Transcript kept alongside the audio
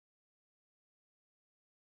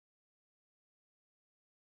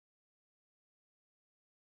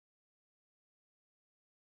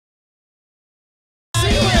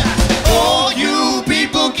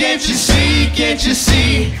Can't you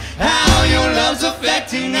see how your love's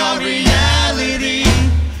affecting our reality?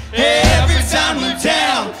 Every time we're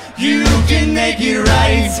down, you can make it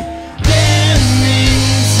right. That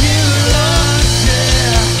means you lost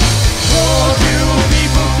it. Oh, do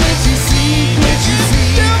people, can't you see? Can't you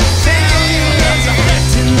see how your love's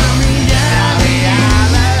affecting our reality?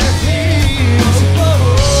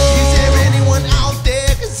 Is there anyone out there?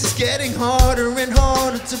 'Cause it's getting harder and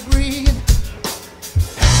harder to breathe.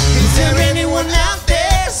 Is there anyone out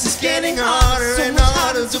there? 'Cause it's getting harder and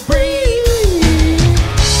harder to breathe.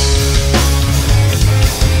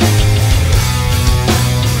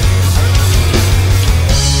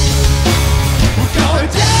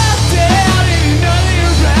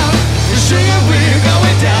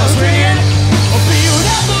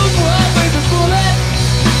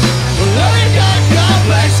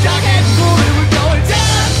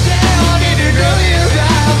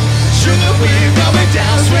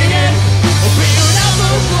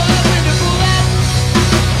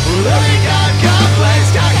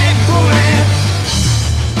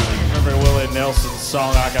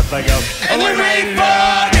 Song I can think of. And we made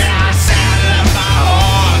fun, and I saddled up my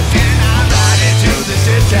horse, and I ride into the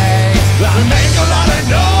city. I make a lot of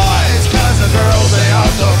noise, 'cause the girls, they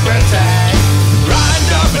are so pretty.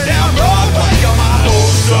 Riding up and down Broadway on my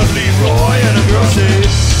old son Leroy, and the girls say,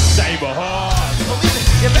 save a horse.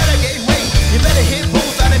 You better gain weight, you better hit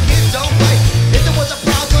moves that the kids don't play. If there was a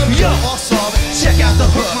problem, you'll all solve it. Check out the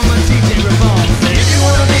hook from my DJ Revolve. If you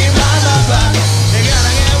wanna be my lover, you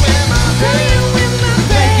gotta get with my baby.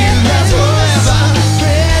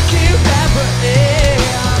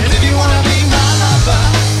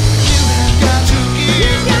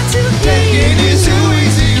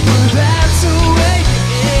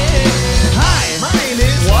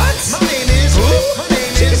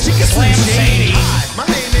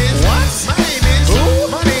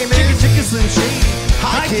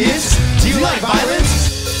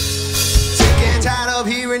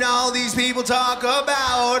 Hearing all these people talk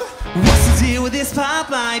about what's the deal with this pop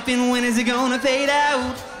life, and when is it gonna fade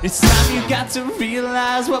out? It's time you got to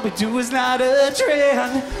realize what we do is not a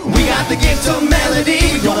trend. We got the gift of melody,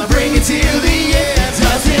 we're gonna bring it till the end.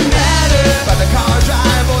 Doesn't matter about the car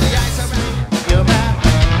drive or the ice around your back.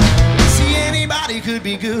 See, anybody could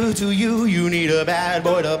be good to you. You need a bad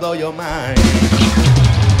boy to blow your mind.